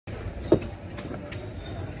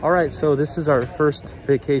All right, so this is our first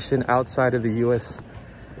vacation outside of the US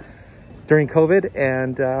during COVID,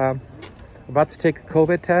 and about to take a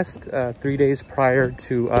COVID test 3 days prior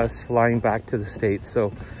to us flying back to the States. So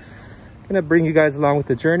I'm gonna bring you guys along with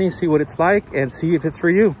the journey, see what it's like, and see if it's for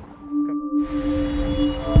you.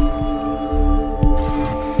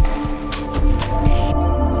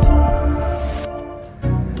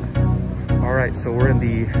 All right, so we're in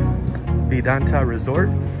the Vedanta Resort,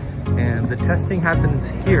 and the testing happens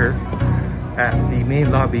here at the main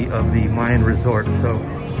lobby of the Mayan Resort. So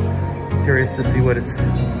curious to see what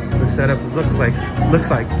the setup looks like.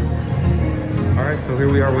 All right, so here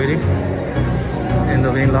we are waiting in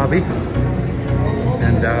the main lobby,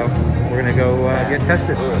 and we're gonna go get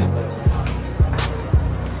tested.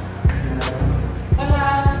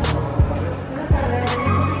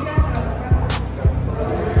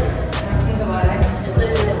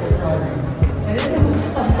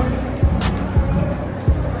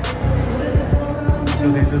 So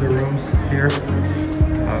these are the rooms here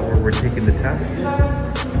where we're taking the test. So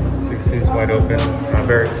you can see it's wide open,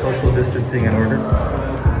 very social distancing in order.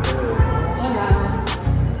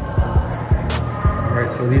 All right,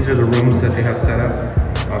 so these are the rooms that they have set up.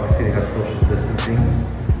 Obviously they have social distancing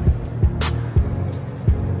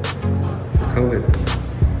for COVID.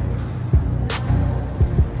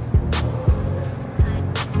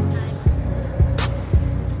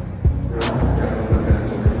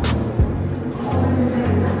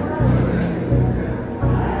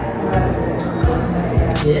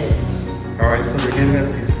 All right, so they're giving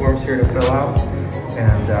us these forms here to fill out,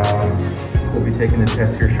 and we'll be taking the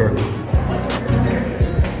test here shortly.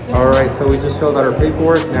 All right, so we just filled out our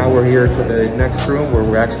paperwork. Now we're here to the next room where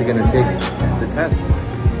we're actually going to take the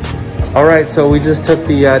test. All right, so we just took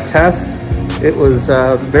the test. It was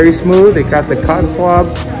very smooth. They got the cotton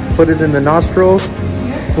swab, put it in the nostril,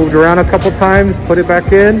 moved around a couple times, put it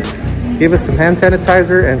back in, gave us some hand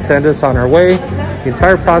sanitizer, and sent us on our way. The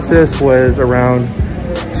entire process was around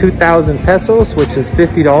 2,000 pesos, which is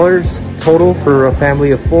 $50 total for a family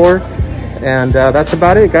of 4. And that's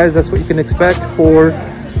about it, guys. That's what you can expect for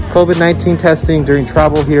COVID-19 testing during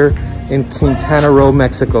travel here in Quintana Roo,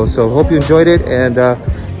 Mexico. So hope you enjoyed it, and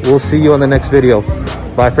we'll see you on the next video.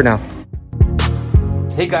 Bye for now.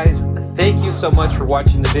 Hey guys, thank you so much for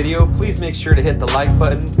watching the video. Please make sure to hit the like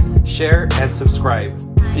button, share, and subscribe.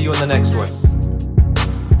 See you in the next one.